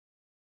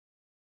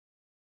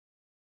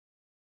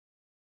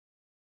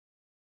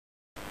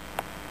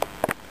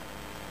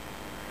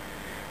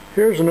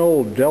Here's an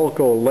old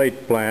DELCO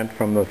light plant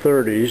from the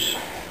 30s,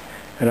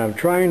 and I'm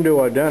trying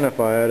to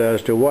identify it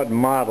as to what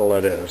model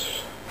it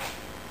is.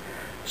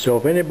 So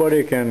if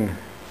anybody can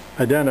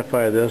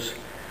identify this,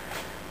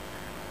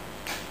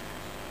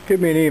 give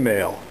me an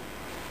email.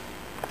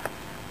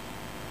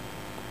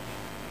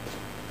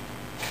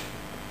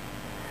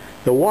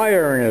 The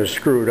wiring is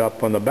screwed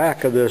up on the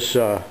back of this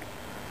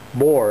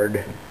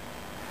board,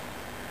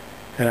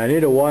 and I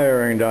need a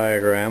wiring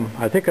diagram.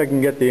 I think I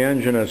can get the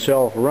engine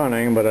itself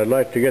running, but I'd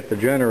like to get the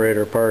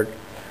generator part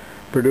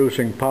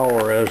producing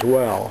power as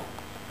well.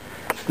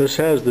 This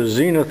has the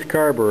Zenith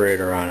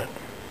carburetor on it.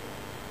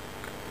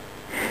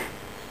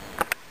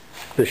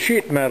 The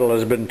sheet metal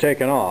has been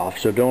taken off,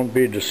 so don't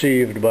be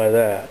deceived by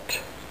that.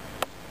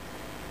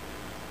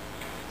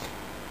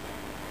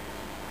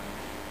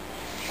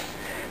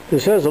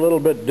 This has a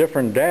little bit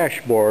different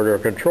dashboard or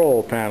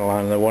control panel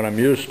on it than what I'm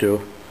used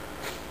to.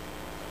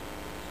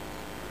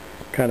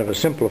 Kind of a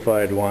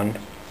simplified one.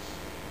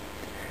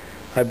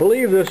 I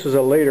believe this is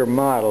a later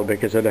model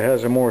because it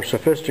has a more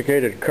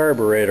sophisticated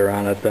carburetor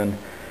on it than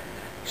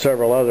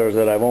several others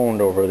that I've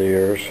owned over the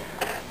years.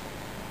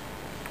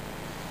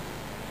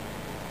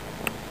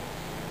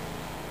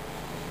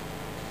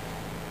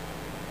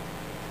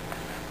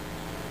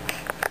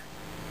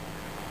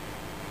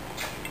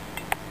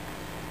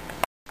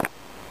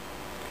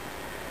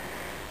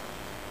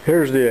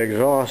 Here's the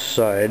exhaust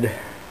side.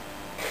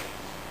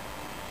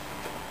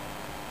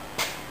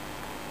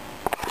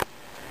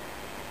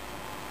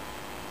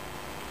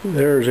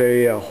 There's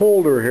a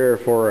holder here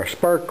for a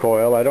spark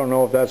coil. I don't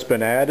know if that's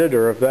been added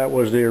or if that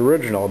was the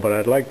original, but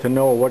I'd like to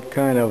know what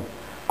kind of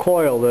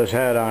coil this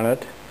had on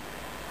it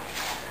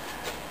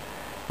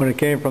when it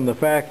came from the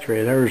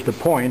factory. There's the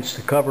points.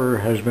 The cover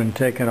has been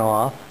taken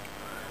off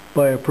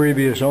by a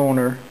previous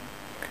owner.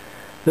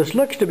 This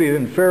looks to be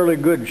in fairly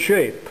good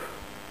shape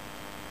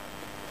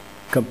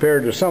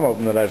compared to some of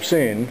them that I've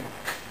seen.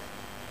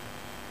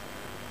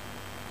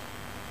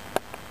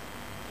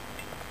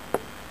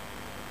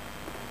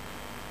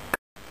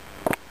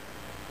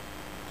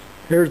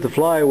 Here's the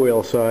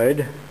flywheel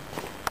side.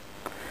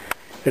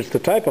 It's the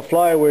type of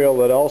flywheel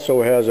that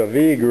also has a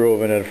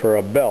V-groove in it for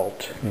a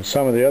belt, and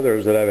some of the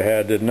others that I've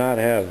had did not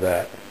have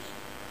that.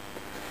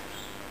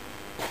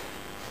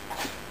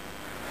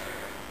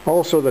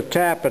 Also, the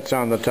tappets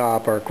on the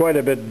top are quite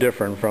a bit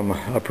different from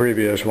a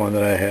previous one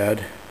that I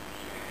had.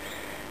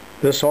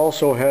 This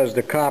also has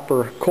the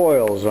copper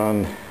coils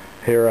on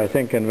here, I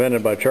think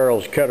invented by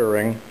Charles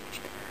Kettering.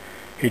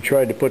 He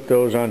tried to put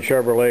those on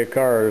Chevrolet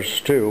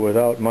cars too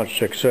without much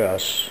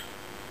success.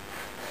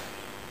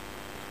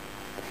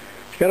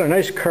 It's got a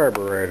nice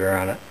carburetor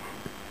on it.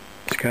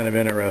 It's kind of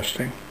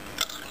interesting.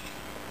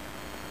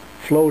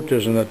 Float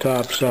is in the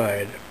top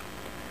side.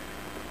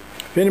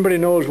 If anybody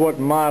knows what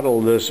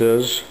model this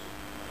is,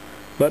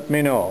 let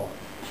me know.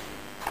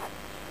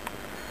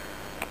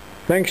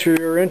 Thanks for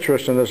your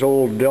interest in this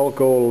old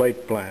DELCO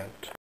light plant.